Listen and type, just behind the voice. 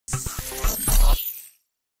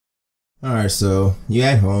Alright, so you're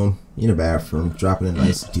at home, in the bathroom, dropping a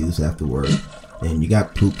nice deuce after work, and you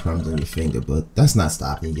got poop crumbs on your finger, but that's not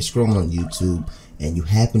stopping. You're scrolling on YouTube, and you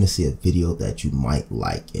happen to see a video that you might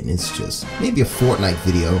like, and it's just maybe a Fortnite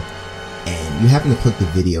video, and you happen to click the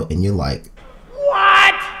video, and you're like,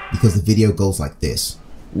 what? Because the video goes like this.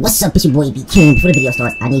 What's up, it's your boy BK. Before the video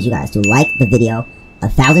starts, I need you guys to like the video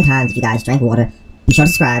 1,000 times if you guys drank water. Be sure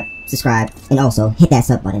to subscribe, and also hit that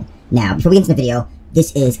sub button. Now, before we get into the video,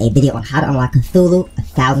 this is a video on how to unlock Cthulhu,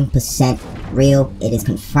 1000% real. It is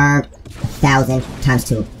confirmed 1,000 times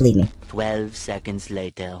 2, believe me. 12 seconds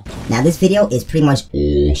later. Now this video is pretty much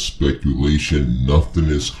all speculation, nothing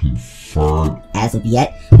is confirmed as of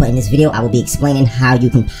yet, but in this video I will be explaining how you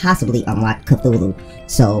can possibly unlock Cthulhu.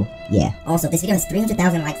 So yeah. Also, if this video has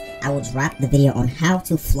 300,000 likes, I will drop the video on how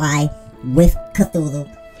to fly with Cthulhu,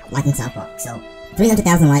 like in South Park. So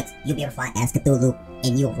 300,000 likes, you'll be able to fly as Cthulhu,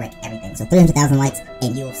 and you'll wreck everything. So 300,000 likes,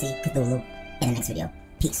 and you'll see Cthulhu in the next video.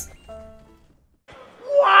 Peace.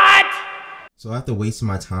 What? So after wasting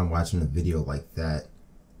my time watching a video like that,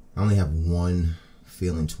 I only have one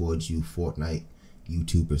feeling towards you Fortnite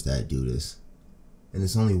YouTubers that do this. And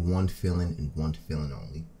it's only one feeling and one feeling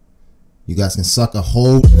only. You guys can suck a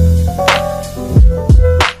whole